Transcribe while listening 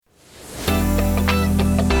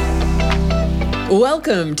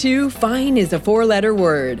Welcome to Fine is a Four-Letter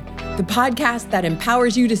Word, the podcast that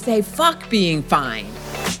empowers you to say fuck being fine.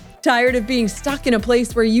 Tired of being stuck in a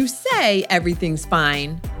place where you say everything's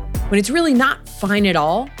fine when it's really not fine at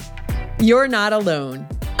all? You're not alone.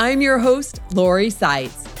 I'm your host, Lori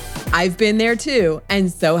Seitz. I've been there too,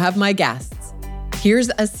 and so have my guests.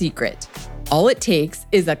 Here's a secret. All it takes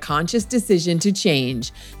is a conscious decision to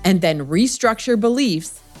change and then restructure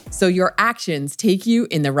beliefs so your actions take you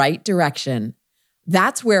in the right direction.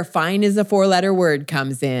 That's where Fine is a Four-Letter Word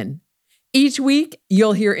comes in. Each week,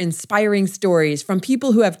 you'll hear inspiring stories from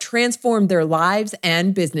people who have transformed their lives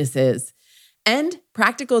and businesses, and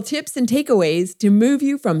practical tips and takeaways to move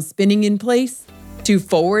you from spinning in place to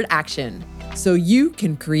forward action so you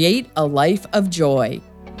can create a life of joy.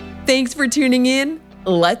 Thanks for tuning in.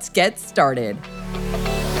 Let's get started.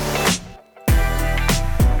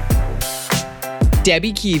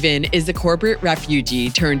 Debby Keevan is a corporate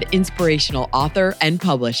refugee turned inspirational author and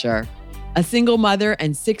publisher. A single mother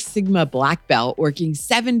and Six Sigma black belt working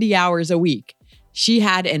 70 hours a week, she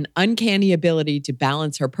had an uncanny ability to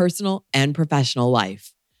balance her personal and professional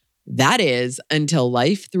life. That is, until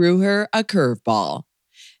life threw her a curveball.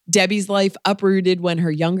 Debby's life uprooted when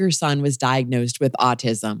her younger son was diagnosed with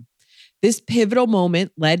autism. This pivotal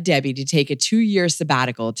moment led Debby to take a 2-year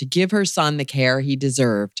sabbatical to give her son the care he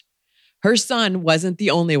deserved. Her son wasn't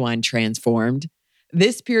the only one transformed.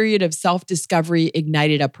 This period of self-discovery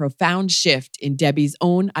ignited a profound shift in Debby's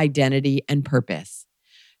own identity and purpose.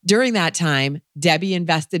 During that time, Debby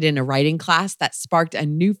invested in a writing class that sparked a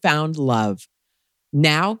newfound love.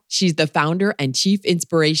 Now, she's the founder and chief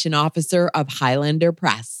inspiration officer of Highlander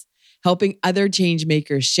Press, helping other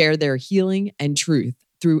changemakers share their healing and truth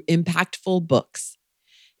through impactful books.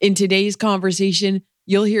 In today's conversation,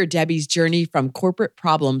 you'll hear Debby's journey from corporate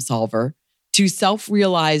problem solver to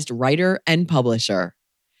self-realized writer and publisher.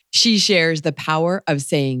 She shares the power of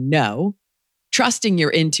saying no, trusting your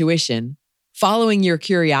intuition, following your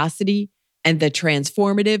curiosity, and the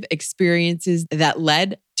transformative experiences that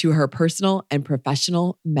led to her personal and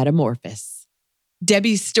professional metamorphosis.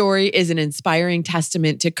 Debby's story is an inspiring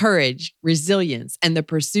testament to courage, resilience, and the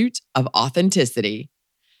pursuit of authenticity.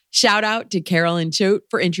 Shout out to Carolyn Choate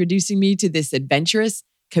for introducing me to this adventurous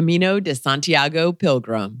Camino de Santiago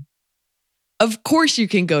pilgrim. Of course, you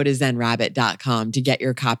can go to zenrabbit.com to get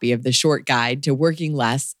your copy of the short guide to working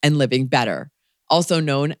less and living better, also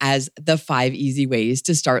known as the 5 easy ways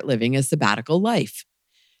to start living a sabbatical life.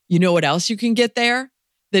 You know what else you can get there?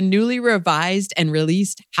 The newly revised and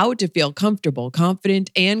released How to Feel Comfortable,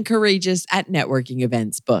 Confident, and Courageous at Networking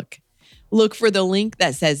Events book. Look for the link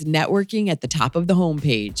that says networking at the top of the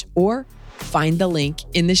homepage, or find the link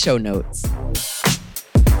in the show notes.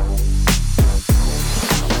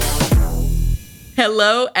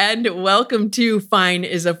 Hello and welcome to Fine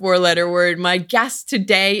is a Four-Letter Word. My guest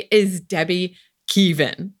today is Debby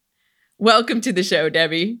Keevan. Welcome to the show,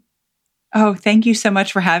 Debby. Oh, thank you so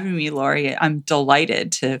much for having me, Lori. I'm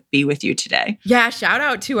delighted to be with you today. Yeah, shout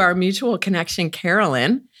out to our mutual connection,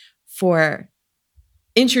 Carolyn, for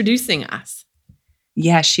introducing us.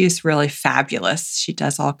 Yeah, she's really fabulous. She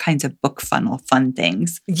does all kinds of book funnel fun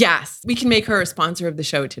things. Yes, we can make her a sponsor of the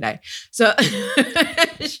show today. So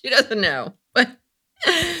she doesn't know.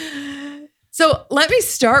 So let me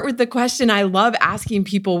start with the question I love asking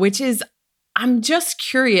people, which is, I'm just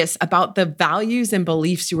curious about the values and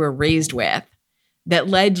beliefs you were raised with that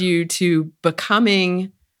led you to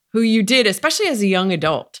becoming who you did, especially as a young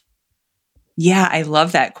adult. Yeah, I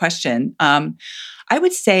love that question. I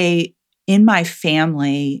would say in my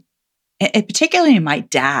family, and particularly in my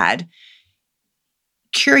dad,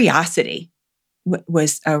 curiosity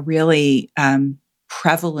was a really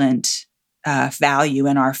prevalent value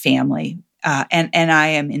in our family. And I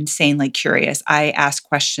am insanely curious. I ask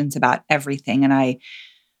questions about everything. And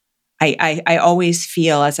I always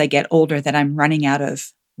feel as I get older that I'm running out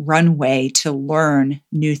of runway to learn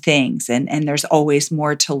new things. And there's always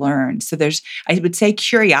more to learn. So I would say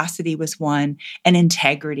curiosity was one, and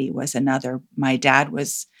integrity was another. My dad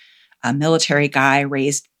was a military guy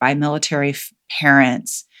raised by military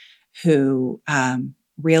parents who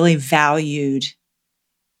really valued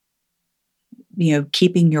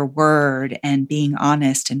keeping your word and being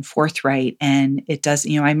honest and forthright. And it does,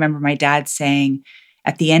 I remember my dad saying,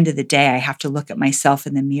 at the end of the day, I have to look at myself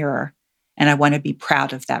in the mirror and I want to be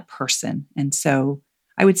proud of that person. And so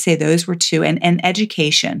I would say those were two. And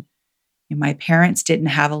education. My parents didn't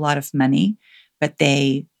have a lot of money, but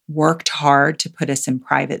they worked hard to put us in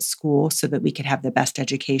private school so that we could have the best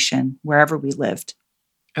education wherever we lived.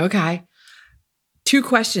 Okay. 2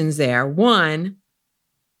 questions there. One,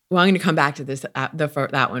 well, I'm going to come back to this,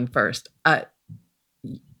 that one first.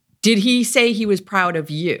 Did he say he was proud of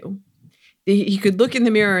you? He could look in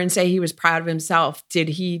the mirror and say he was proud of himself. Did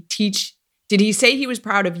he say he was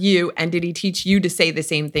proud of you? And did he teach you to say the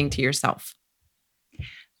same thing to yourself?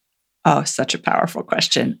 Oh, such a powerful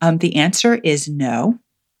question. The answer is no.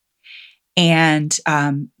 And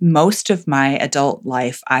most of my adult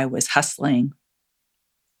life, I was hustling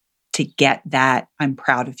to get that I'm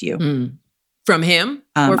proud of you. Mm. From him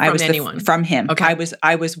or from anyone? From him. Okay.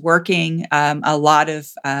 I was working a lot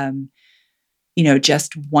of,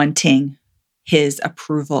 just wanting his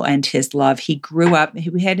approval and his love. He grew up,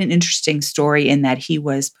 we had an interesting story in that he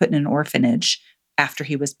was put in an orphanage after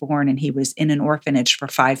he was born, and he was in an orphanage for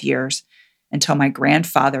 5 years until my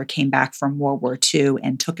grandfather came back from World War II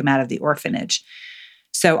and took him out of the orphanage.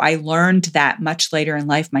 So I learned that much later in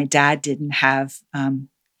life, my dad didn't have,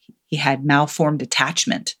 he had malformed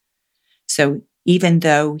attachment. So even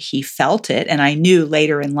though he felt it, and I knew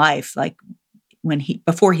later in life, like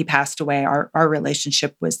before he passed away, our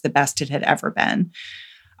relationship was the best it had ever been.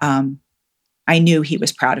 I knew he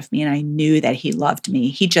was proud of me, and I knew that he loved me.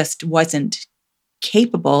 He just wasn't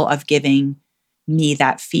capable of giving me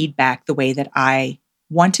that feedback the way that I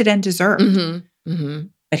wanted and deserved. Mm-hmm. Mm-hmm.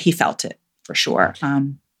 But he felt it for sure.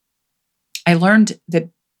 I learned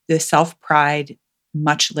the self-pride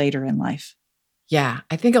much later in life. Yeah,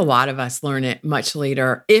 I think a lot of us learn it much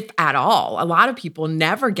later, if at all. A lot of people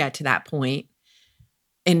never get to that point.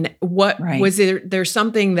 And was there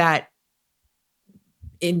something that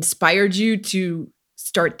inspired you to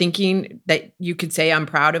start thinking that you could say, I'm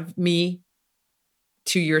proud of me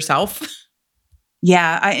to yourself?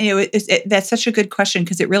 Yeah, that's such a good question,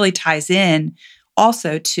 because it really ties in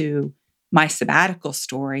also to my sabbatical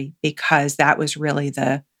story, because that was really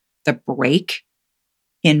the break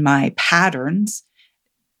in my patterns.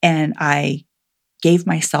 And I gave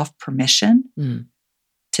myself permission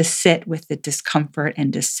to sit with the discomfort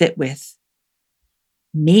and to sit with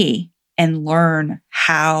me and learn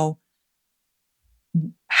how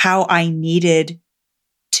I needed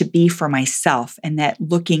to be for myself, and that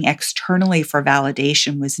looking externally for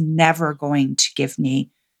validation was never going to give me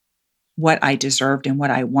what I deserved and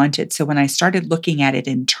what I wanted. So when I started looking at it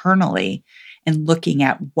internally and looking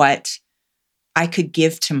at what I could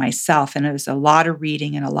give to myself, and it was a lot of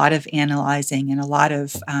reading and a lot of analyzing and a lot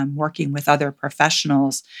of working with other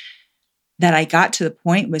professionals, that I got to the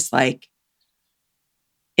point was like,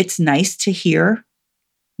 it's nice to hear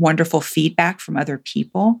wonderful feedback from other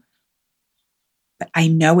people, but I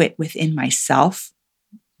know it within myself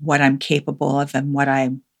what I'm capable of and what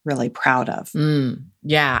I'm really proud of.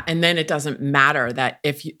 Yeah. And then it doesn't matter that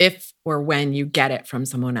if or when you get it from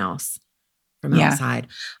someone else, from outside.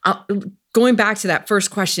 Going back to that first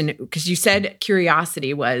question, because you said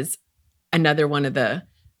curiosity was another one of the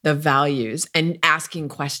values, and asking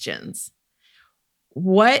questions.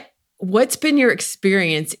 What's been your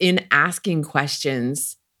experience in asking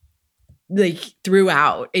questions, like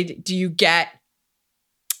throughout? Do you get,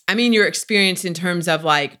 your experience in terms of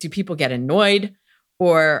like, do people get annoyed,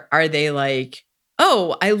 or are they like,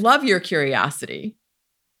 oh, I love your curiosity?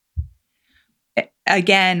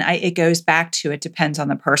 Again, it goes back to, it depends on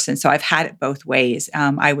the person. So I've had it both ways.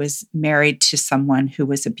 I was married to someone who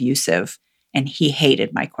was abusive, and he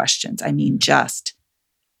hated my questions.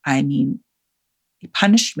 He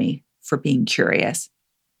punished me for being curious.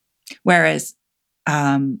 Whereas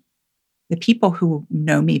the people who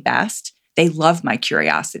know me best, they love my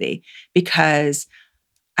curiosity, because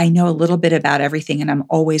I know a little bit about everything, and I'm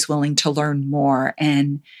always willing to learn more.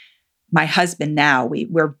 And my husband now,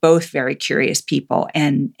 we're both very curious people,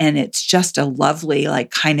 and it's just a lovely,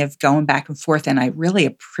 like, kind of going back and forth. And I really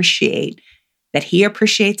appreciate that he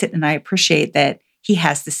appreciates it, and I appreciate that he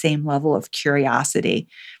has the same level of curiosity.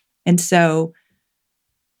 And so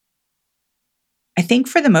I think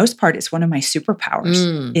for the most part, it's one of my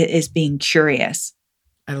superpowers, is being curious.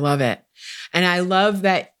 I love it. And I love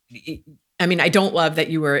that. I don't love that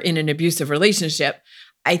you were in an abusive relationship.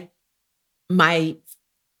 My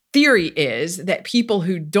theory is that people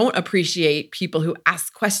who don't appreciate people who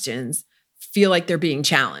ask questions feel like they're being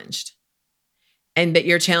challenged, and that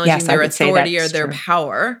you're challenging their authority or their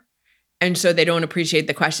power. And so they don't appreciate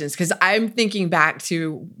the questions. Because I'm thinking back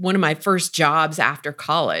to one of my first jobs after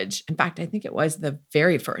college. In fact, I think it was the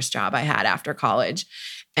very first job I had after college.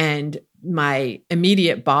 And my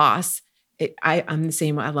immediate boss, I'm the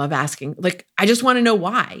same. I love asking. Like, I just want to know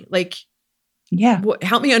why. Like,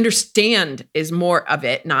 help me understand is more of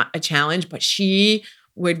it, not a challenge. But she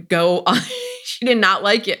would go on. She did not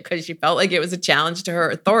like it because she felt like it was a challenge to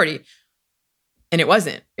her authority. And it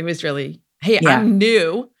wasn't. It was really, hey, I'm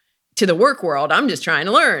new to the work world. I'm just trying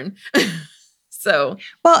to learn. So,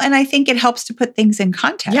 well, and I think it helps to put things in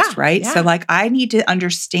context, right? Yeah. So like I need to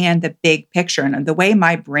understand the big picture. And the way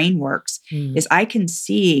my brain works is I can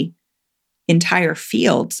see entire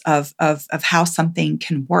fields of how something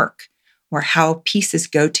can work or how pieces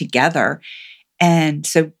go together. And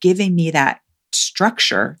so giving me that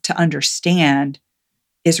structure to understand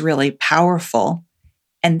is really powerful.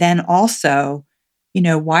 And then also,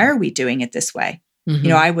 why are we doing it this way?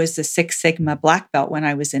 I was a Six Sigma black belt when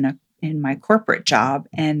I was in my corporate job,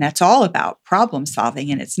 and that's all about problem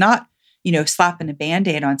solving. And it's not, slapping a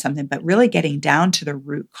Band-Aid on something, but really getting down to the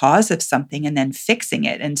root cause of something and then fixing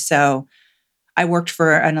it. And so I worked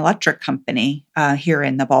for an electric company here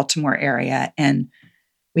in the Baltimore area, and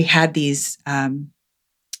we had these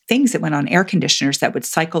things that went on air conditioners that would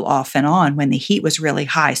cycle off and on when the heat was really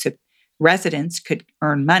high. So residents could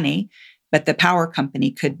earn money, but the power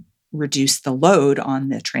company could reduce the load on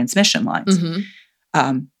the transmission lines.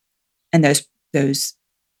 And those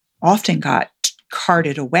often got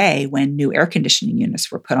carted away when new air conditioning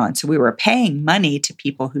units were put on. So we were paying money to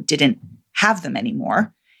people who didn't have them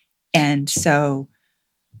anymore. And so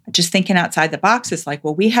just thinking outside the box is like,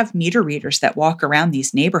 well, we have meter readers that walk around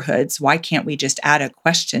these neighborhoods. Why can't we just add a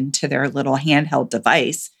question to their little handheld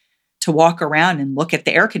device to walk around and look at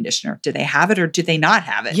the air conditioner? Do they have it or do they not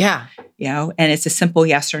have it? Yeah. And it's a simple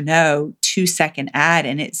yes or no 2-second ad.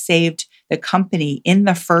 And it saved the company in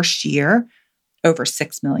the first year over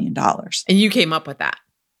 $6 million. And you came up with that?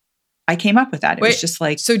 I came up with that. It was just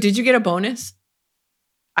like. So did you get a bonus?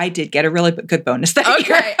 I did get a really good bonus that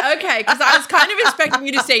year. Okay. Because I was kind of expecting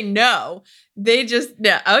you to say no. They just,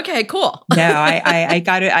 no. Okay, cool. No, I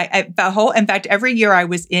got it. In fact, every year I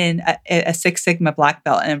was in a Six Sigma black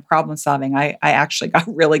belt and in problem solving, I actually got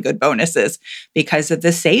really good bonuses because of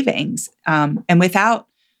the savings. And without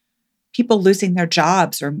people losing their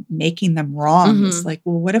jobs or making them wrong, it's like,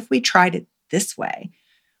 well, what if we tried it this way?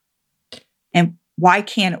 And why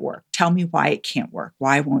can't it work? Tell me why it can't work.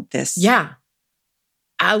 Why won't this? Yeah.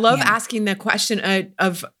 I love asking the question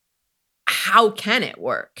of how can it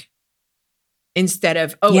work instead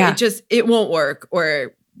of, it won't work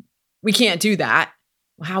or we can't do that.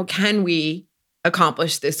 How can we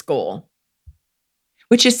accomplish this goal?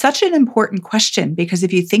 Which is such an important question because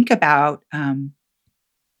if you think about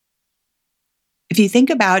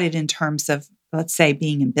it in terms of, let's say,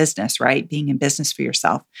 being in business, right? Being in business for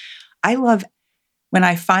yourself. I love when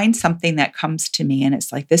I find something that comes to me and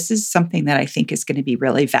it's like, this is something that I think is going to be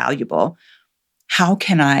really valuable. How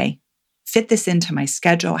can I fit this into my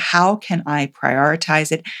schedule? How can I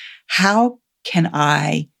prioritize it? How can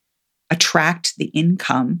I attract the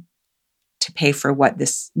income to pay for what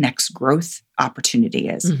this next growth opportunity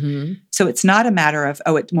is? So it's not a matter of,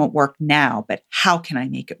 it won't work now, but how can I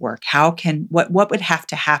make it work? What would have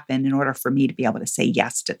to happen in order for me to be able to say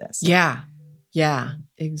yes to this? Yeah,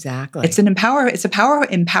 exactly. It's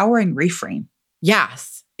empowering reframe.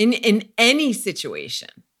 Yes. In any situation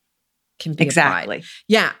can be exactly. applied.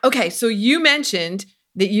 Yeah. Okay. So you mentioned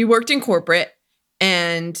that you worked in corporate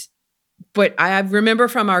but I remember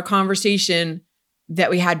from our conversation that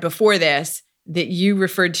we had before this, that you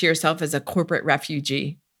referred to yourself as a corporate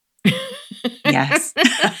refugee. Yes.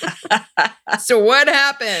 So what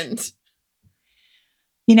happened?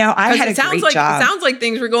 I had a great job. It sounds like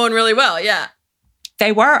things were going really well. Yeah.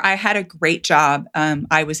 They were. I had a great job.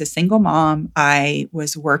 I was a single mom. I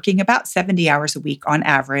was working about 70 hours a week on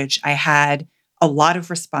average. I had a lot of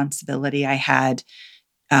responsibility. I had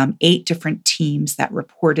 8 different teams that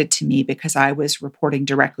reported to me because I was reporting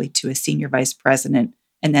directly to a senior vice president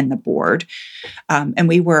and then the board. And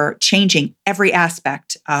we were changing every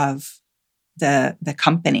aspect of the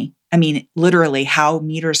company. I mean, literally how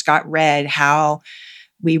meters got read, how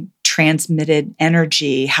we transmitted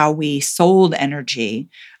energy, how we sold energy,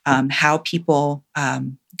 how people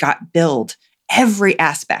got billed, every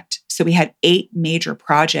aspect. So we had 8 major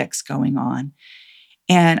projects going on.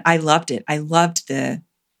 And I loved it. I loved the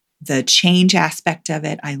change aspect of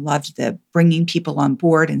it. I loved the bringing people on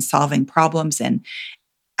board and solving problems. And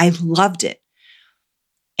I loved it.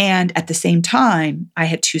 And at the same time, I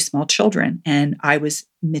had 2 small children and I was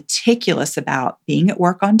meticulous about being at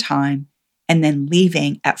work on time and then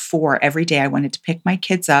leaving at 4 every day. I wanted to pick my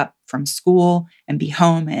kids up from school and be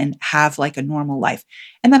home and have like a normal life.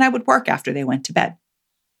 And then I would work after they went to bed.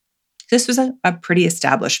 This was a pretty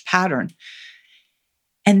established pattern.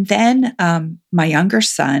 And then my younger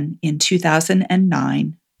son in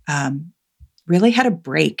 2009 really had a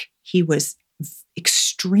break. He was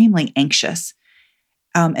extremely anxious.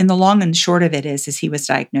 And the long and short of it is he was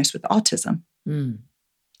diagnosed with autism.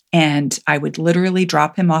 And I would literally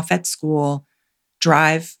drop him off at school.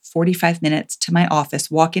 drive 45 minutes to my office,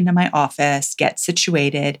 walk into my office, get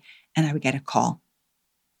situated, and I would get a call.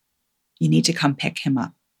 You need to come pick him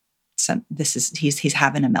up. So he's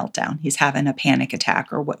having a meltdown. He's having a panic attack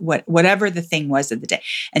or whatever the thing was of the day.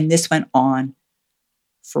 And this went on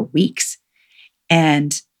for weeks.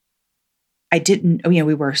 And we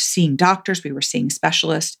were seeing doctors, we were seeing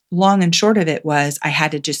specialists. Long and short of it was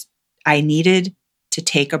I needed to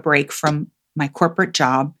take a break from my corporate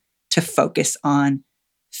job to focus on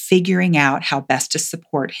figuring out how best to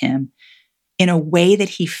support him in a way that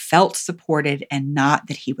he felt supported and not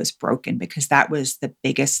that he was broken, because that was the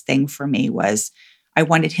biggest thing for me. Was I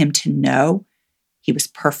wanted him to know he was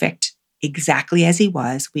perfect exactly as he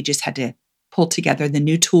was. We just had to pull together the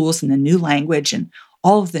new tools and the new language and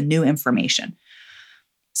all of the new information.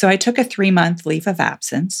 So I took a 3-month leave of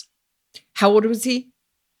absence. How old was he?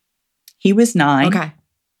 He was 9. Okay.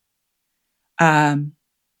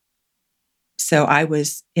 So I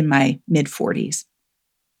was in my mid-40s.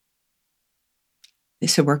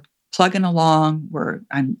 So we're plugging along.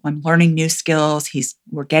 I'm learning new skills.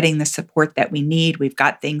 We're getting the support that we need. We've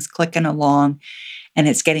got things clicking along, and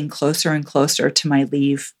it's getting closer and closer to my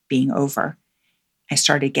leave being over. I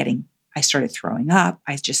started throwing up.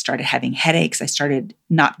 I just started having headaches. I started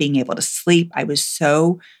not being able to sleep. I was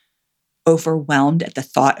so overwhelmed at the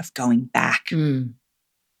thought of going back.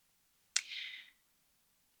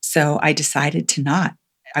 So I decided to not.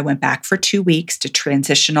 I went back for 2 weeks to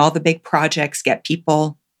transition all the big projects, get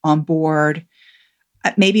people on board.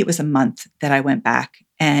 Maybe it was a month that I went back.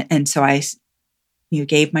 And so I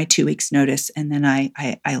gave my 2 weeks notice, and then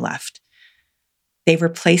I left. They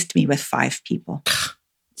replaced me with 5 people.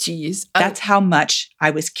 Jeez. That's how much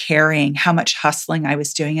I was carrying, how much hustling I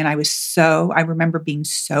was doing. And I remember being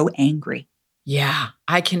so angry. Yeah,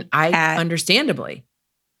 understandably.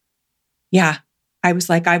 Yeah. I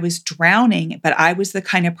was drowning, but I was the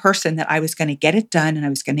kind of person that I was going to get it done, and I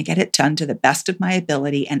was going to get it done to the best of my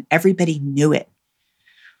ability. And everybody knew it.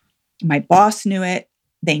 My boss knew it.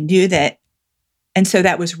 They knew that. And so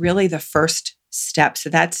that was really the first step.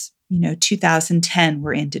 So that's, 2010,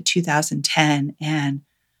 we're into 2010. And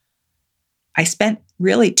I spent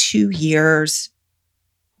really 2 years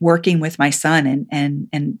working with my son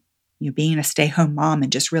and being a stay-home mom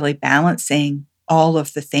and just really balancing all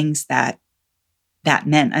of the things that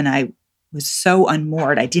meant. And I was so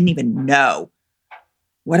unmoored. I didn't even know,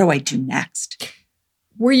 what do I do next?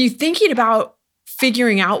 Were you thinking about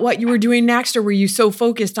figuring out what you were doing next, or were you so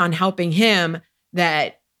focused on helping him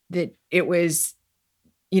that it was,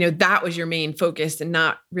 that was your main focus and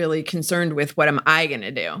not really concerned with what am I going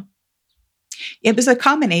to do? It was a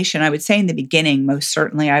combination. I would say in the beginning, most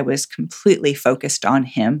certainly I was completely focused on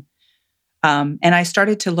him. And I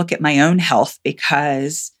started to look at my own health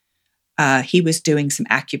because he was doing some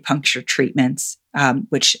acupuncture treatments,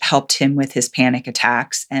 which helped him with his panic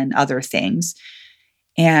attacks and other things.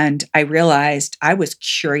 And I realized I was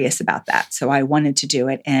curious about that. So I wanted to do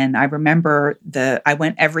it. And I remember I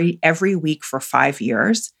went every week for 5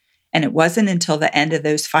 years. And it wasn't until the end of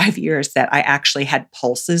those 5 years that I actually had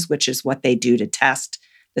pulses, which is what they do to test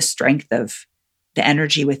the strength of the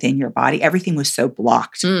energy within your body. Everything was so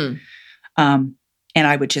blocked. And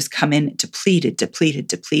I would just come in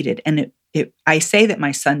depleted. And I say that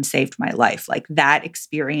my son saved my life, like that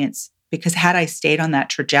experience, because had I stayed on that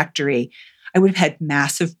trajectory, I would have had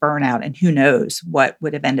massive burnout, and who knows what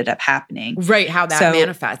would have ended up happening. Right. How that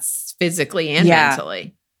manifests physically and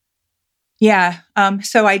mentally. Yeah.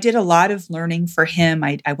 So I did a lot of learning for him.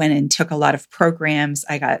 I went and took a lot of programs.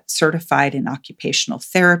 I got certified in occupational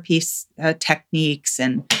therapy techniques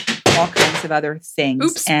and all kinds of other things.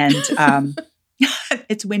 Oops. And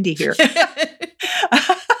it's windy here.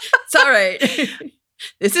 It's all right.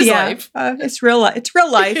 This is life. It's real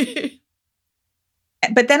life.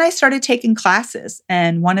 But then I started taking classes.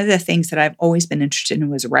 And one of the things that I've always been interested in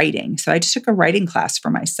was writing. So I just took a writing class for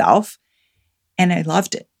myself, and I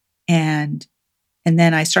loved it. And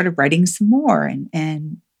then I started writing some more.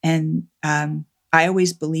 And I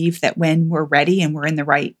always believe that when we're ready and we're in the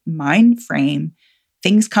right mind frame,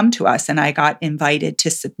 things come to us. And I got invited to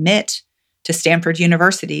submit to Stanford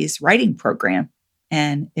University's writing program.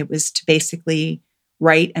 And it was to basically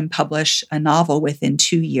write and publish a novel within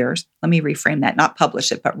 2 years. Let me reframe that, not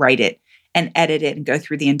publish it, but write it and edit it and go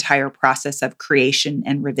through the entire process of creation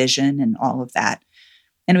and revision and all of that.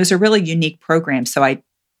 And it was a really unique program. So I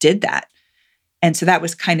did that. And so that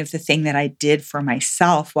was kind of the thing that I did for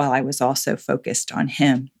myself while I was also focused on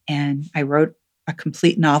him. And I wrote a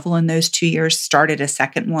complete novel in those 2 years, started a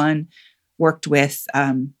second one, worked with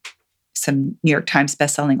some New York Times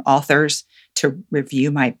bestselling authors to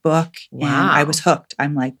review my book. Wow. And I was hooked.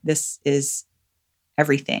 I'm like, this is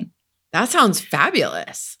everything. That sounds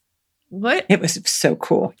fabulous. What? It was so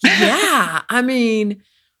cool. Yeah. I mean,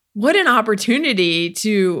 what an opportunity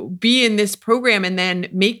to be in this program and then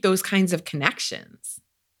make those kinds of connections.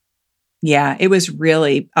 Yeah, it was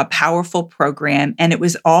really a powerful program. And it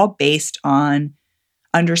was all based on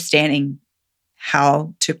understanding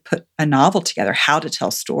how to put a novel together, how to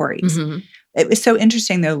tell stories. Mm-hmm. It was so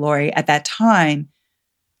interesting, though, Lori. At that time,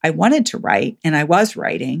 I wanted to write and I was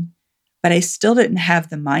writing, but I still didn't have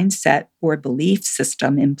the mindset or belief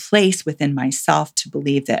system in place within myself to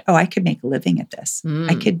believe that, I could make a living at this.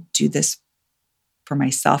 I could do this for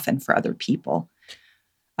myself and for other people.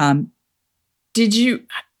 Did you,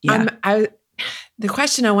 yeah. the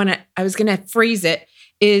question I was going to phrase it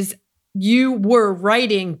is, you were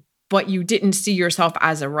writing, but you didn't see yourself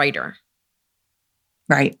as a writer.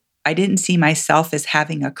 Right. I didn't see myself as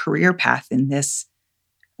having a career path in this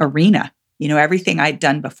arena. Everything I'd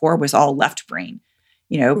done before was all left brain.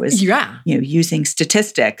 It was, using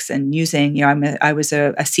statistics and using, I was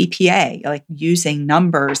a CPA, like using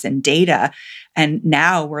numbers and data. And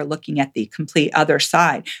now we're looking at the complete other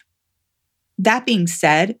side. That being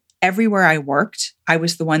said, everywhere I worked, I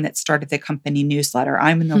was the one that started the company newsletter.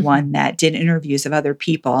 I'm the one that did interviews of other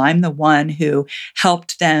people. I'm the one who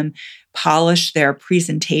helped them polish their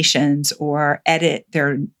presentations or edit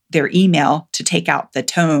their email to take out the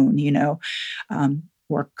tone,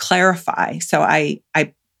 or clarify. So I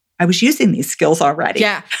was using these skills already.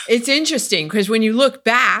 Yeah, it's interesting because when you look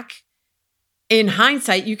back in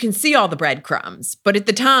hindsight, you can see all the breadcrumbs, but at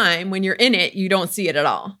the time when you're in it, you don't see it at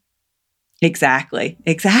all. Exactly.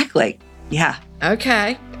 Yeah.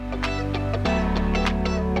 Okay.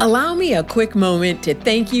 Allow me a quick moment to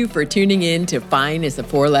thank you for tuning in to Fine is a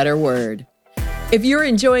Four-Letter Word. If you're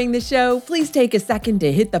enjoying the show, please take a second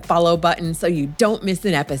to hit the follow button so you don't miss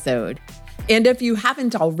an episode. And if you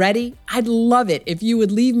haven't already, I'd love it if you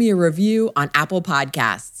would leave me a review on Apple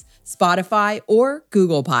Podcasts, Spotify, or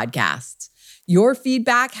Google Podcasts. Your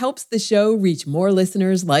feedback helps the show reach more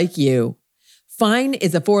listeners like you. Fine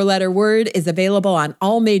is a Four-Letter Word is available on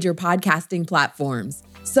all major podcasting platforms.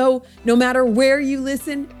 So no matter where you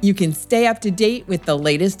listen, you can stay up to date with the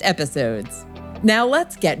latest episodes. Now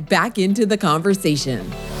let's get back into the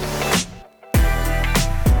conversation.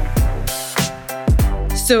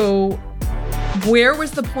 So where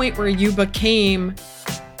was the point where you became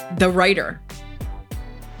the writer?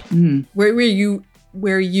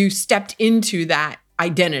 Where you stepped into that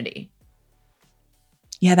identity?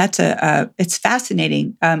 Yeah, it's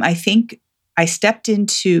fascinating. I think I stepped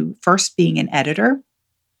into first being an editor,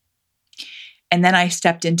 and then I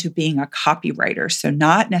stepped into being a copywriter. So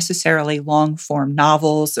not necessarily long form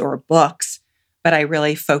novels or books, but I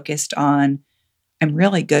really focused on, I'm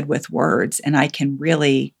really good with words and I can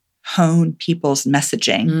really hone people's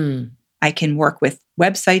messaging. I can work with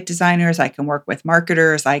website designers. I can work with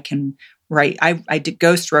marketers. I can write. I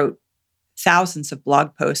ghost wrote thousands of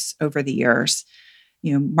blog posts over the years,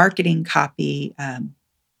 marketing copy, and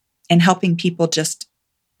helping people just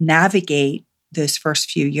navigate those first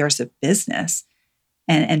few years of business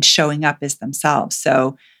and showing up as themselves.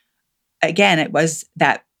 So again, it was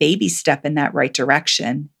that baby step in that right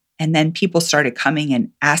direction. And then people started coming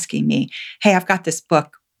and asking me, hey, I've got this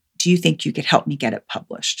book. Do you think you could help me get it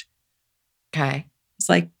published? Okay. It's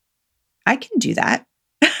like, I can do that.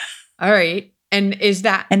 All right. And is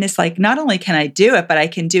that? And it's like, not only can I do it, but I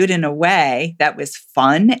can do it in a way that was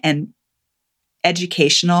fun and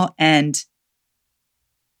educational. And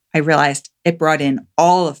I realized it brought in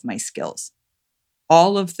all of my skills,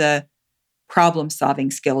 all of the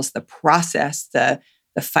problem-solving skills, the process, the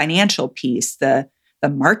financial piece, the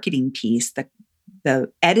marketing piece,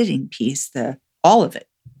 the editing piece, all of it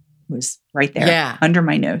was right there under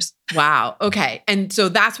my nose. Wow. Okay. And so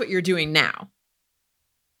that's what you're doing now.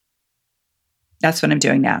 That's what I'm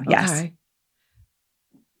doing now. Yes. Okay.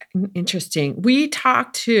 Interesting. We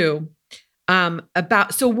talked too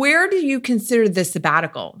about, so where do you consider the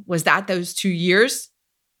sabbatical? Was that those 2 years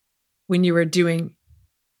when you were doing?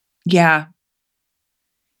 Yeah.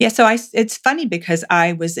 Yeah. So it's funny because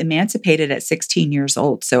I was emancipated at 16 years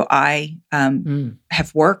old. So I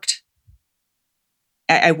have worked.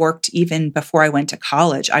 I worked even before I went to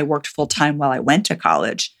college. I worked full time while I went to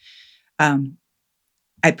college.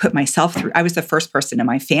 I put myself through, I was the first person in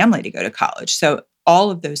my family to go to college. So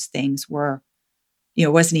all of those things were,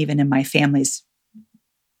 wasn't even in my family's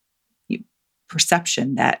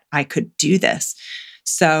perception that I could do this.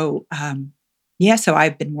 So, so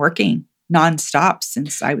I've been working nonstop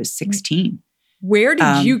since I was 16. Where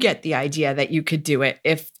did you get the idea that you could do it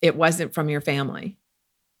if it wasn't from your family?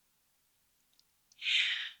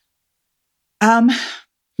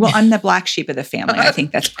 Well, I'm the black sheep of the family. I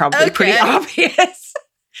think that's probably pretty obvious.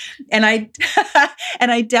 And I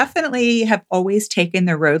and I definitely have always taken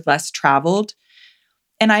the road less traveled.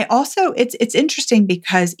 And I also, it's interesting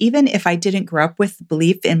because even if I didn't grow up with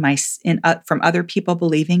belief from other people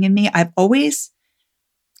believing in me, I've always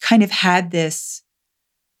kind of had this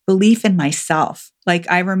belief in myself. Like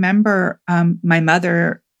I remember my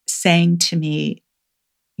mother saying to me,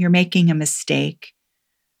 "You're making a mistake.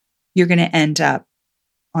 You're going to end up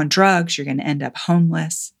on drugs. You're going to end up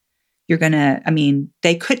homeless.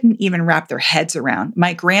 They couldn't even wrap their heads around.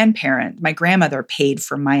 My grandmother paid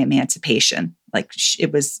for my emancipation. Like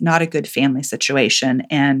it was not a good family situation.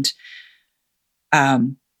 And I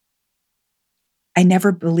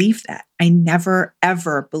never believed that. I never,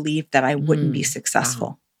 ever believed that I wouldn't be successful.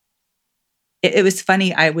 Wow. It was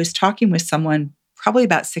funny. I was talking with someone probably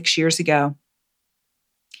about 6 years ago.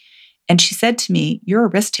 And she said to me, "You're a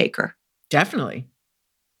risk taker." Definitely.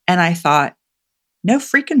 And I thought, no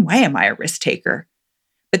freaking way am I a risk taker.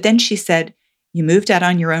 But then she said, "You moved out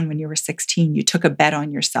on your own when you were 16. You took a bet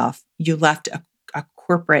on yourself. You left a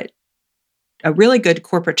really good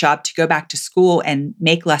corporate job to go back to school and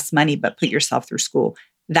make less money, but put yourself through school.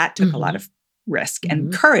 That took a lot of risk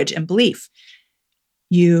and courage and belief.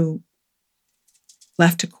 You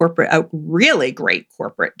left a really great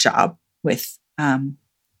corporate job with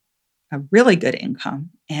a really good income,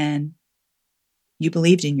 and you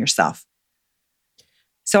believed in yourself."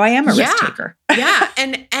 So I am a risk taker. Yeah.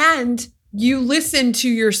 And you listen to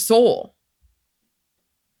your soul,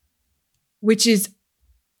 which is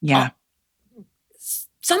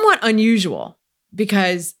somewhat unusual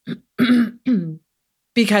because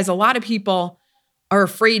a lot of people are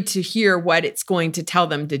afraid to hear what it's going to tell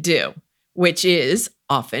them to do, which is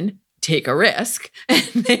often take a risk. And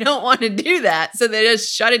they don't want to do that. So they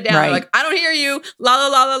just shut it down. Right. Like, I don't hear you. La, la,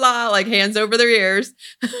 la, la, la, like hands over their ears.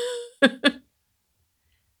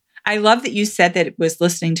 I love that you said that it was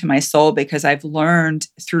listening to my soul, because I've learned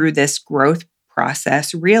through this growth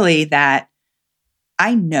process really that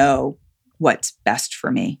I know what's best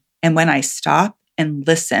for me. And when I stop and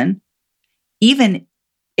listen, even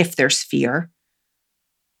if there's fear,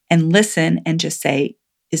 and listen and just say,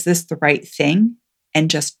 is this the right thing?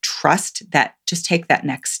 And just trust that, just take that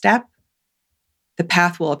next step, the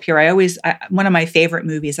path will appear. One of my favorite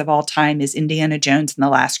movies of all time is Indiana Jones and the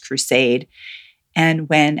Last Crusade. And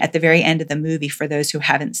when at the very end of the movie, for those who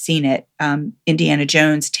haven't seen it, Indiana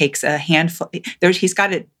Jones takes a handful, he's got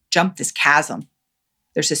to jump this chasm.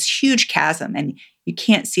 There's this huge chasm and you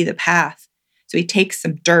can't see the path. So he takes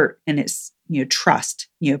some dirt and it's, trust,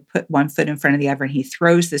 put one foot in front of the other, and he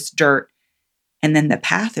throws this dirt and then the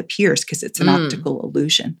path appears because it's an optical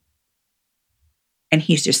illusion. And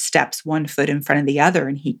he just steps one foot in front of the other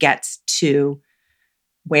and he gets to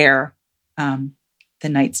where the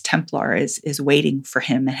Knights Templar is waiting for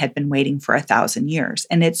him and had been waiting for 1,000 years.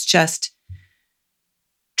 And it's just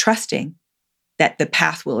trusting that the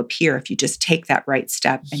path will appear if you just take that right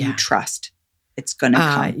step and you trust it's going to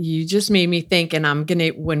come. You just made me think, and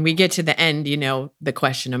when we get to the end, the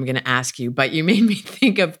question I'm going to ask you, but you made me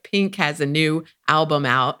think of Pink has a new album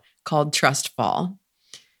out called Trust Fall.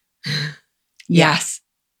 Yes.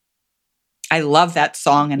 I love that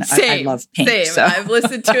song, and I love Pink. Same. So. I've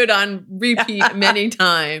listened to it on repeat many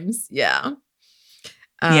times. Yeah.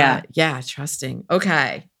 Yeah, trusting.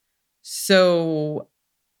 Okay. So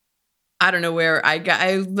I don't know where I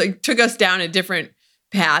took us down a different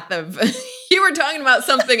path of, you were talking about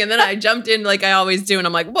something and then I jumped in like I always do. And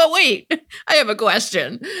I'm like, well, wait, I have a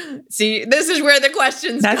question. See, this is where the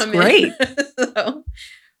questions come in. That's great. So,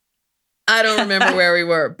 I don't remember where we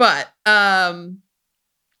were, but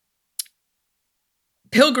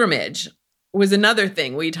pilgrimage was another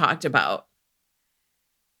thing we talked about.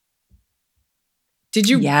 Did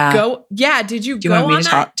you go? Yeah. Did you go on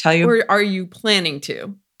that? Tell you? Or are you planning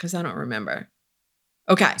to? Because I don't remember.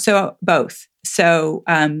 Okay. So both. So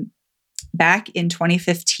back in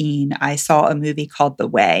 2015, I saw a movie called The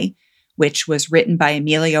Way, which was written by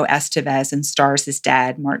Emilio Estevez and stars his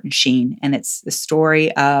dad, Martin Sheen. And it's the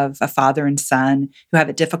story of a father and son who have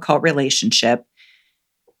a difficult relationship.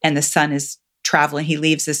 And the son is traveling. He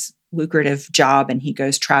leaves this lucrative job and he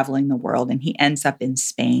goes traveling the world and he ends up in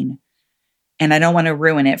Spain. And I don't want to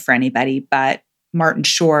ruin it for anybody, but Martin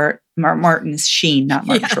Sheen, not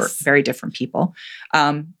Martin Short, very different people,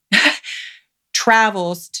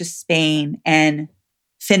 travels to Spain and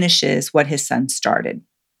finishes what his son started.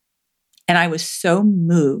 And I was so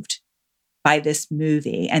moved by this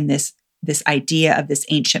movie and this idea of this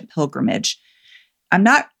ancient pilgrimage. I'm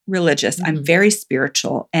not religious. Mm-hmm. I'm very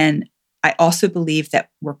spiritual. And I also believe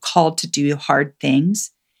that we're called to do hard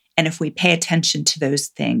things. And if we pay attention to those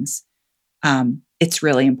things, it's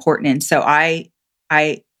really important. And so I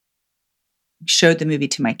showed the movie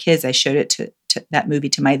to my kids. I showed it to that movie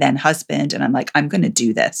to my then husband. And I'm like, I'm going to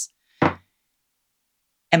do this.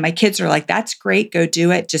 And my kids are like, that's great. Go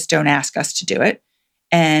do it. Just don't ask us to do it.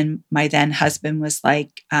 And my then husband was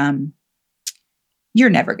like,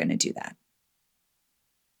 you're never going to do that.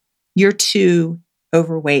 You're too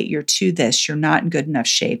overweight. You're too this. You're not in good enough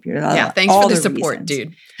shape. You're thanks for the support,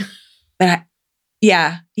 dude. But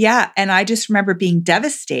yeah. And I just remember being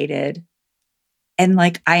devastated and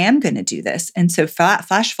like, I am going to do this. And so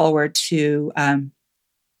flash forward to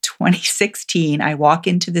 2016, I walk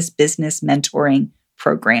into this business mentoring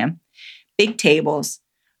program, big tables.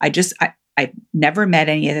 I never met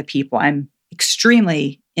any of the people. I'm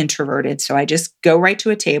extremely introverted. So I just go right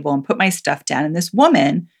to a table and put my stuff down. And this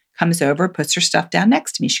woman comes over, puts her stuff down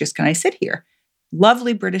next to me. She goes, can I sit here?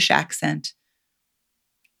 Lovely British accent.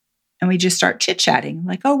 And we just start chit-chatting. I'm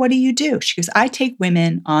like, oh, what do you do? She goes, I take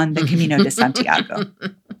women on the Camino de Santiago.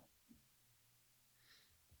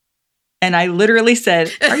 And I literally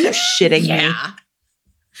said, are you shitting me?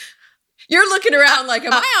 You're looking around like,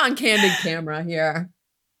 am I on candid camera here?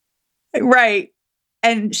 Right.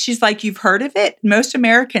 And she's like, you've heard of it? Most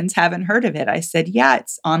Americans haven't heard of it. I said, yeah,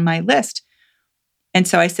 it's on my list. And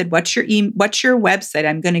so I said, what's your website?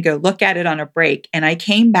 I'm going to go look at it on a break. And I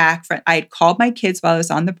came back I had called my kids while I was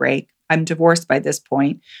on the break. I'm divorced by this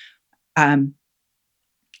point. I'm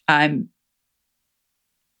on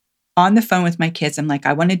the phone with my kids. I'm like,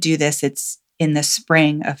 I want to do this. It's in the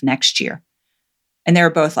spring of next year. And they were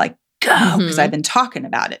both like, go, because I've been talking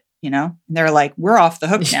about it, And they're like, we're off the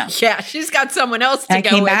hook now. Yeah, she's got someone else to and go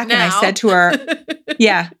I came with back now. And I said to her,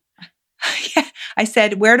 yeah. I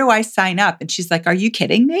said, where do I sign up? And she's like, are you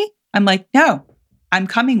kidding me? I'm like, no, I'm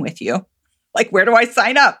coming with you. Like, where do I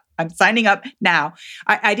sign up? I'm signing up now.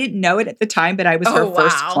 I didn't know it at the time, but I was her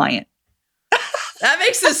first client. That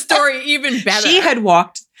makes the story even better. She had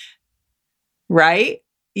walked, right?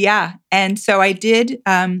 Yeah. And so I did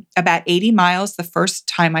about 80 miles the first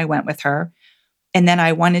time I went with her. And then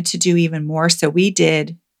I wanted to do even more. So we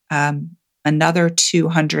did another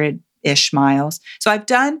 200-ish miles. So I've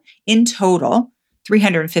done in total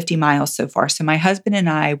 350 miles so far. So my husband and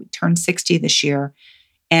I turned 60 this year,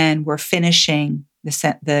 and we're finishing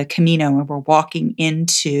the Camino, and we're walking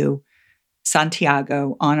into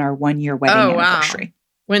Santiago on our 1-year wedding anniversary. Wow.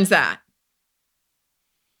 When's that?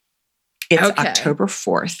 It's October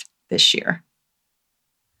 4th this year.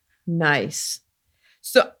 Nice.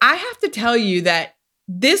 So I have to tell you that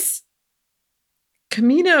this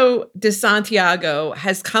Camino de Santiago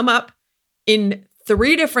has come up in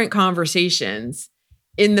 3 different conversations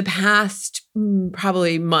in the past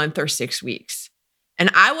probably month or 6 weeks. And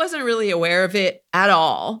I wasn't really aware of it at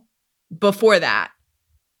all before that.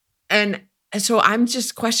 And so I'm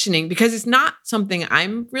just questioning, because it's not something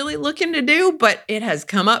I'm really looking to do, but it has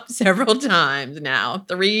come up several times now,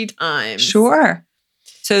 3 times. Sure.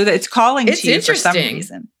 So it's calling to you for some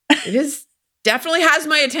reason. It is definitely has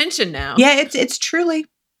my attention now. Yeah, it's truly.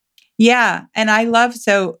 Yeah. And I love,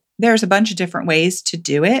 so there's a bunch of different ways to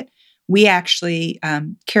do it. We actually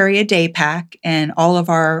carry a day pack, and all of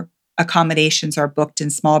our accommodations are booked in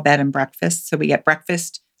small bed and breakfast. So we get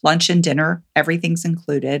breakfast, lunch, and dinner. Everything's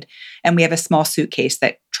included. And we have a small suitcase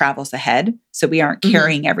that travels ahead. So we aren't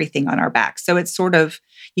carrying everything on our back. So it's sort of,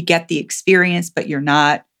 you get the experience, but you're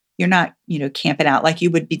not, camping out like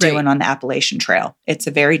you would be doing on the Appalachian Trail. It's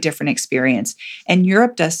a very different experience. And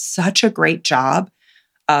Europe does such a great job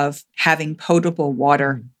of having potable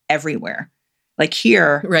water everywhere. Like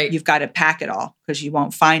here, you've got to pack it all because you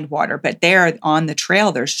won't find water. But there on the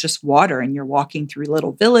trail, there's just water, and you're walking through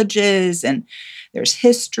little villages, and there's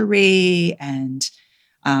history, and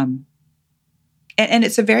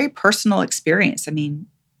it's a very personal experience. I mean,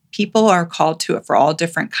 people are called to it for all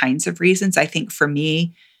different kinds of reasons. I think for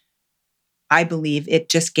me, I believe it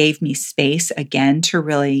just gave me space again to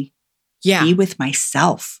really be with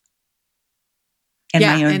myself and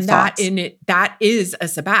my own thoughts. That is a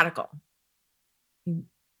sabbatical.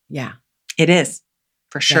 Yeah. It is,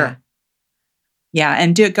 for sure. Yeah.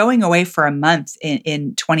 And going away for a month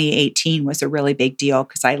in 2018 was a really big deal,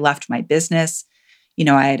 because I left my business.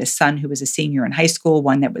 I had a son who was a senior in high school,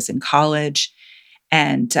 one that was in college.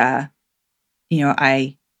 And,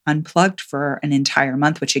 I unplugged for an entire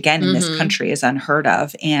month, which again, in this country is unheard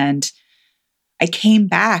of. And I came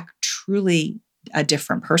back truly a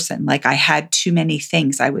different person. Like, I had too many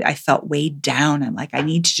things. I felt weighed down. I'm like, I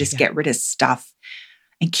need to just get rid of stuff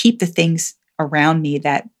and keep the things around me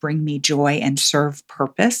that bring me joy and serve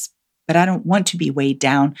purpose. but I don't want to be weighed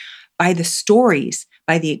down by the stories,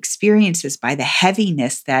 by the experiences, by the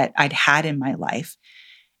heaviness that I'd had in my life.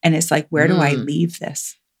 And it's like, where do I leave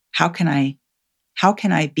this? How can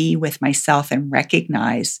I be with myself and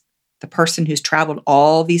recognize the person who's traveled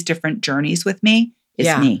all these different journeys with me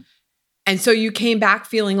is me? And so you came back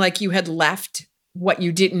feeling like you had left what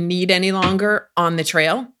you didn't need any longer on the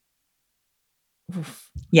trail?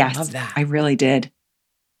 Oof, yes, I love that. I really did.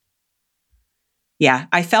 Yeah,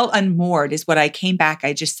 I felt unmoored is what I came back.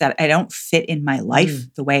 I just said, I don't fit in my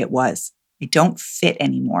life the way it was. I don't fit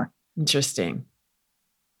anymore. Interesting.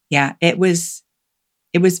 Yeah, it was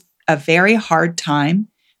a very hard time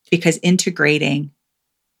because integrating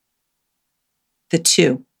the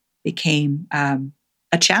two became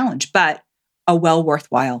a challenge, but a well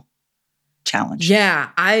worthwhile challenge.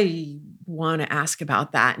 Yeah, I want to ask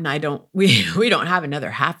about that, and we don't have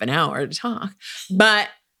another half an hour to talk, but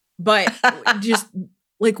just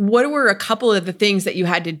like, what were a couple of the things that you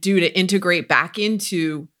had to do to integrate back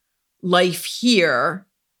into life here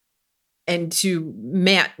and to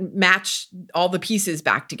match all the pieces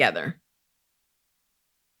back together?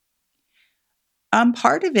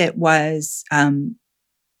 Part of it was,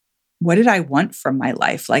 what did I want from my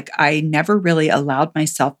life? Like, I never really allowed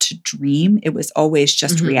myself to dream. It was always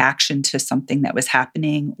just reaction to something that was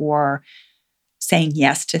happening or saying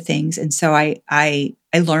yes to things. And so I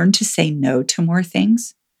learned to say no to more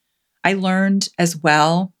things. I learned as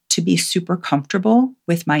well to be super comfortable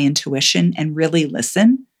with my intuition and really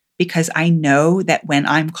listen, because I know that when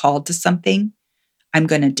I'm called to something, I'm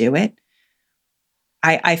going to do it.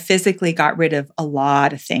 I physically got rid of a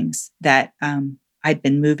lot of things that I'd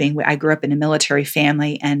been moving. I grew up in a military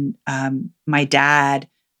family, and my dad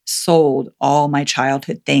sold all my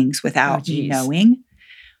childhood things without me knowing.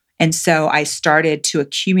 And so I started to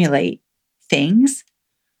accumulate things,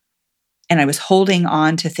 and I was holding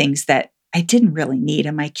on to things that I didn't really need.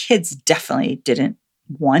 And my kids definitely didn't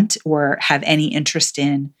want or have any interest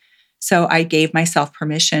in. So I gave myself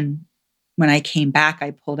permission. When I came back,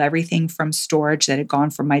 I pulled everything from storage that had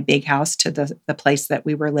gone from my big house to the place that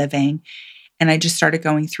we were living. And I just started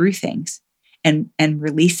going through things and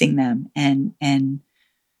releasing them. And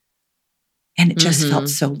it just felt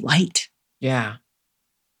so light. Yeah.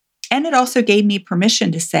 And it also gave me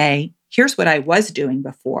permission to say, here's what I was doing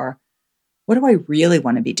before. What do I really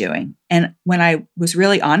want to be doing? And when I was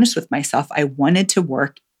really honest with myself, I wanted to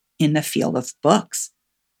work in the field of books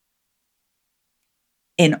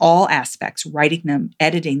in all aspects, writing them,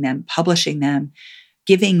 editing them, publishing them,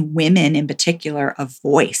 giving women in particular a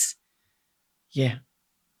voice. Yeah.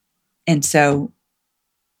 And so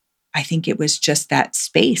I think it was just that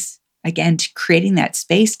space, again, creating that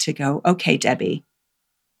space to go, okay, Debbie,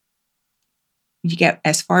 you get,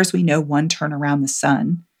 as far as we know, one turn around the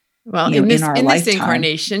sun. Well, in this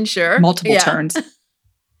incarnation, sure. Multiple turns.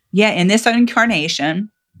 Yeah, in this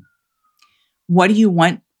incarnation, what do you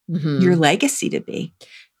want your legacy to be?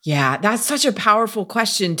 Yeah, that's such a powerful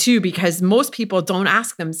question too, because most people don't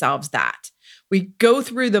ask themselves that. We go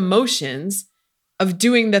through the motions of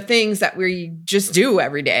doing the things that we just do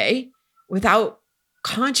every day without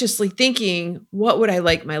consciously thinking, what would I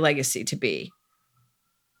like my legacy to be?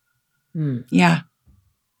 Yeah.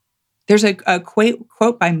 There's a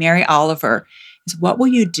quote by Mary Oliver, is, what will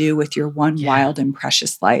you do with your one wild and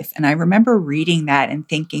precious life? And I remember reading that and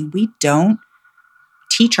thinking, we don't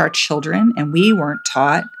teach our children, and we weren't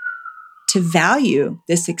taught to value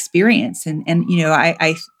this experience. And you know,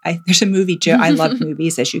 I there's a movie, Joe, I love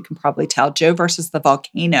movies, as you can probably tell, Joe versus the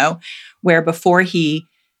Volcano, where before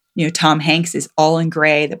Tom Hanks is all in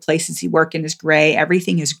gray, the places he worked in is gray,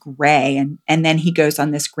 everything is gray. And then he goes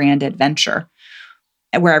on this grand adventure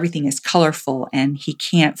where everything is colorful, and he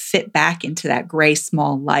can't fit back into that gray,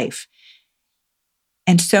 small life.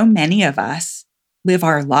 And so many of us live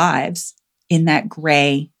our lives in that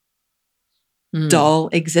gray, dull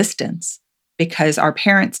existence because our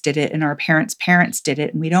parents did it and our parents' parents did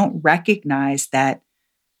it. And we don't recognize that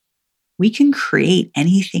we can create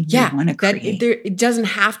anything we want to create. It doesn't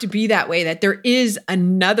have to be that way, that there is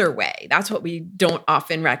another way. That's what we don't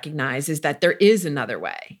often recognize, is that there is another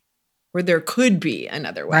way, where there could be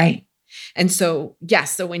another way. Right. And so,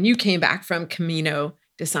 yes, so when you came back from Camino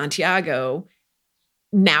de Santiago,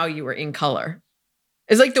 now you were in color.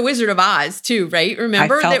 It's like the Wizard of Oz too, right?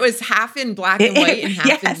 Remember, it was half in black and white and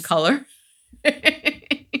half in color.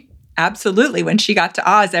 Absolutely. When she got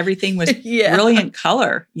to Oz, everything was brilliant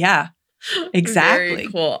color. Yeah, exactly. Very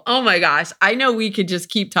cool. Oh my gosh. I know we could just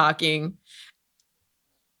keep talking.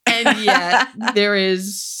 And yet there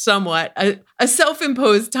is somewhat a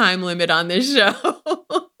self-imposed time limit on this show.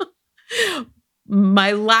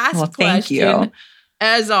 My last question. Thank you.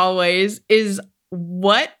 as always, is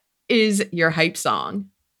what is your hype song?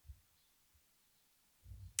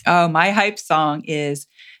 Oh, my hype song is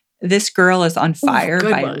This Girl Is on Fire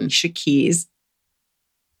by one. Alicia Keys.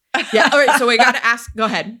 Yeah. All right. So we got to ask. Go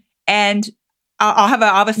ahead. And I'll have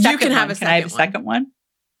a second one. You can have a second one. Can I have a second one?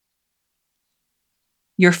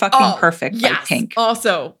 You're fucking perfect by Pink.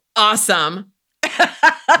 Also awesome.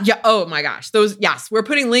 Yeah. Oh my gosh. We're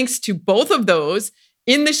putting links to both of those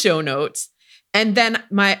in the show notes. And then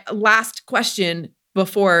my last question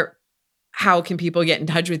before how can people get in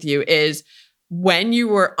touch with you is when you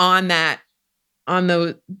were on the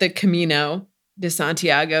Camino de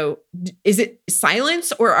Santiago, is it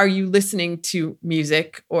silence or are you listening to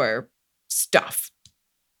music or stuff?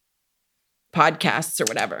 Podcasts or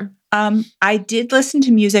whatever? I did listen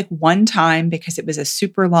to music one time because it was a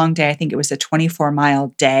super long day. I think it was a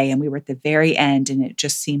 24-mile day and we were at the very end and it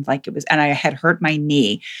just seemed like it was, and I had hurt my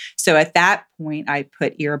knee. So at that point I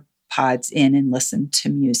put earpods in and listened to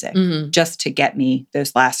music just to get me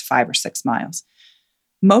those last 5 or 6 miles.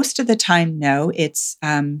 Most of the time, no, it's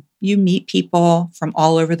you meet people from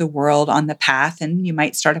all over the world on the path and you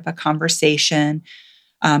might start up a conversation.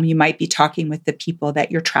 You might be talking with the people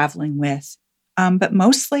that you're traveling with. But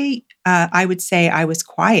mostly, I would say I was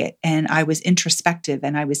quiet and I was introspective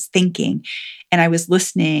and I was thinking and I was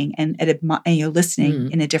listening and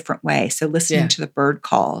listening in a different way. So listening to the bird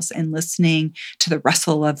calls and listening to the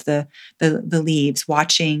rustle of the leaves,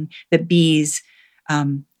 watching the bees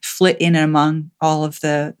flit in among all of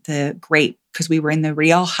the grape because we were in the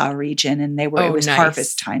Rioja region and it was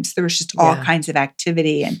harvest time. So there was just all kinds of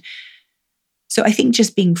activity. And so I think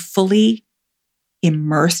just being fully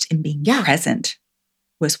immersed and being present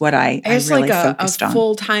was what I really focused on. It's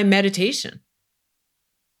full-time meditation.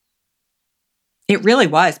 It really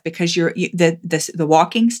was because the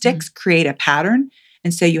walking sticks create a pattern.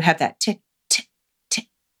 And so you have that tick, tick, tick,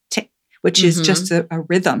 tick, which is just a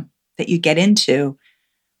rhythm that you get into.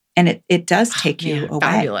 And it does take you away.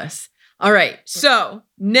 Fabulous. All right. So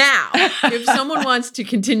now if someone wants to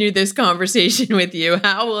continue this conversation with you,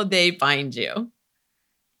 how will they find you?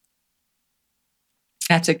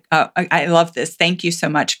 I love this. Thank you so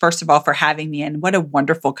much, first of all, for having me. And what a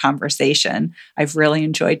wonderful conversation. I've really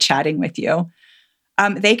enjoyed chatting with you.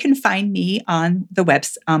 They can find me on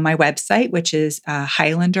my website, which is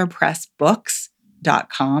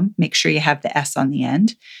highlanderpressbooks.com. Make sure you have the S on the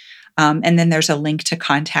end. And then there's a link to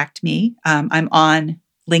contact me. I'm on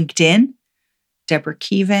LinkedIn, Deborah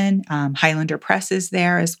Keevan. Highlander Press is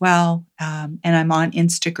there as well. And I'm on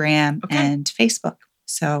Instagram and Facebook.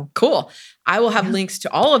 So cool. I will have links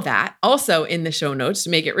to all of that also in the show notes to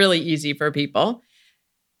make it really easy for people.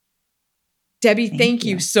 Debbie, thank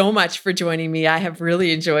you so much for joining me. I have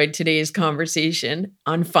really enjoyed today's conversation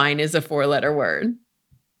on fine is a 4-letter word.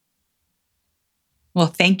 Well,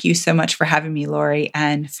 thank you so much for having me, Lori.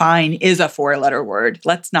 And fine is a 4-letter word.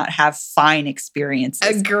 Let's not have fine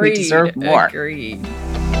experiences. Agreed. We deserve more. Agreed.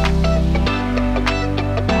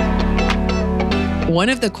 One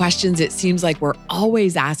of the questions it seems like we're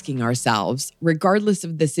always asking ourselves, regardless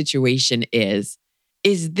of the situation, is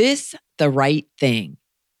this the right thing?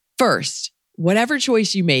 First, whatever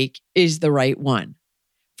choice you make is the right one.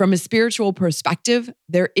 From a spiritual perspective,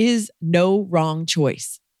 there is no wrong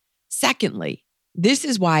choice. Secondly, this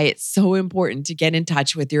is why it's so important to get in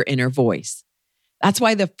touch with your inner voice. That's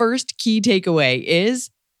why the first key takeaway is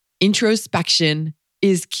introspection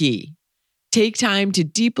is key. Take time to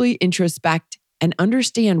deeply introspect and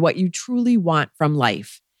understand what you truly want from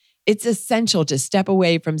life. It's essential to step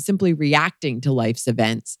away from simply reacting to life's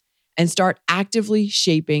events and start actively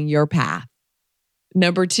shaping your path.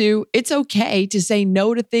 Number 2, it's okay to say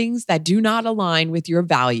no to things that do not align with your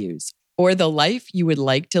values or the life you would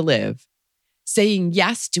like to live. Saying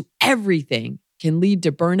yes to everything can lead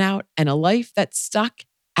to burnout and a life that's stuck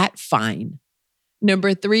at fine.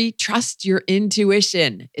 Number 3, trust your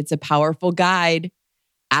intuition. It's a powerful guide.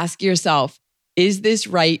 Ask yourself, is this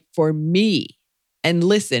right for me? And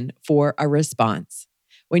listen for a response.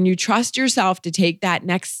 When you trust yourself to take that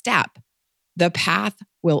next step, the path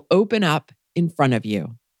will open up in front of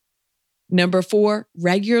you. Number 4,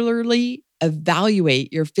 regularly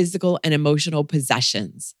evaluate your physical and emotional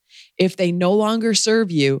possessions. If they no longer serve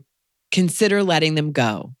you, consider letting them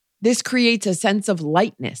go. This creates a sense of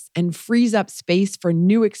lightness and frees up space for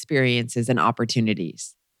new experiences and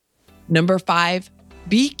opportunities. Number 5,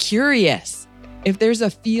 be curious. If there's a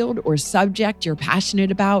field or subject you're passionate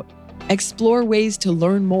about, explore ways to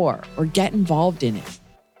learn more or get involved in it.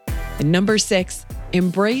 And number 6,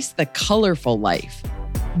 embrace the colorful life.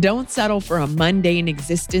 Don't settle for a mundane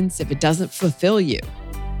existence if it doesn't fulfill you.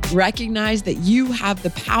 Recognize that you have the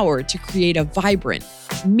power to create a vibrant,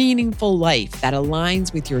 meaningful life that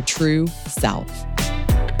aligns with your true self.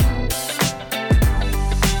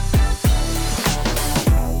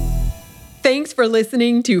 Thanks for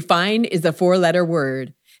listening to Fine is a Four-Letter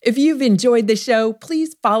Word. If you've enjoyed the show,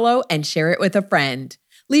 please follow and share it with a friend.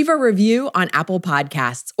 Leave a review on Apple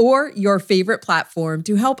Podcasts or your favorite platform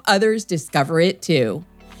to help others discover it too.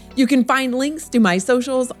 You can find links to my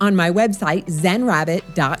socials on my website,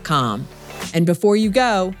 zenrabbit.com. And before you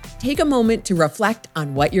go, take a moment to reflect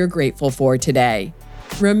on what you're grateful for today.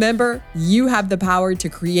 Remember, you have the power to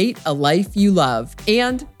create a life you love,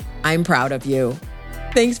 and I'm proud of you.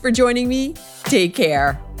 Thanks for joining me. Take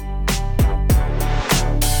care.